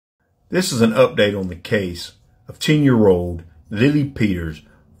This is an update on the case of 10-year-old Lily Peters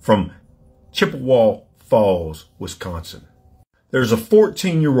from Chippewa Falls, Wisconsin. There's a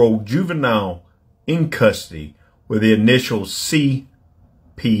 14-year-old juvenile in custody with the initials CPB.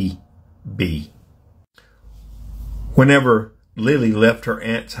 Whenever Lily left her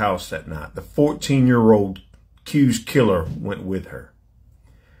aunt's house that night, the 14-year-old accused killer went with her.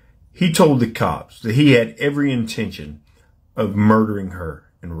 He told the cops that he had every intention of murdering her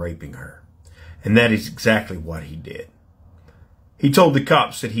and raping her. And that is exactly what he did. He told the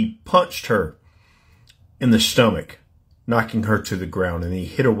cops that he punched her in the stomach, knocking her to the ground, and he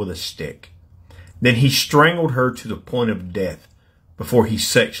hit her with a stick. Then he strangled her to the point of death before he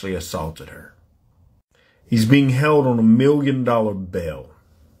sexually assaulted her. He's being held on $1 million bail.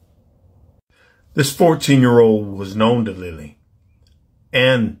 This 14-year-old was known to Lily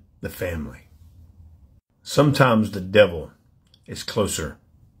and the family. Sometimes the devil is closer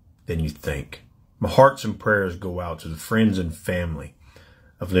than you think. My hearts and prayers go out to the friends and family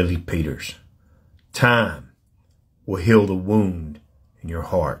of Lily Peters. Time will heal the wound in your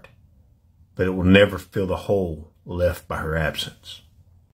heart, but it will never fill the hole left by her absence.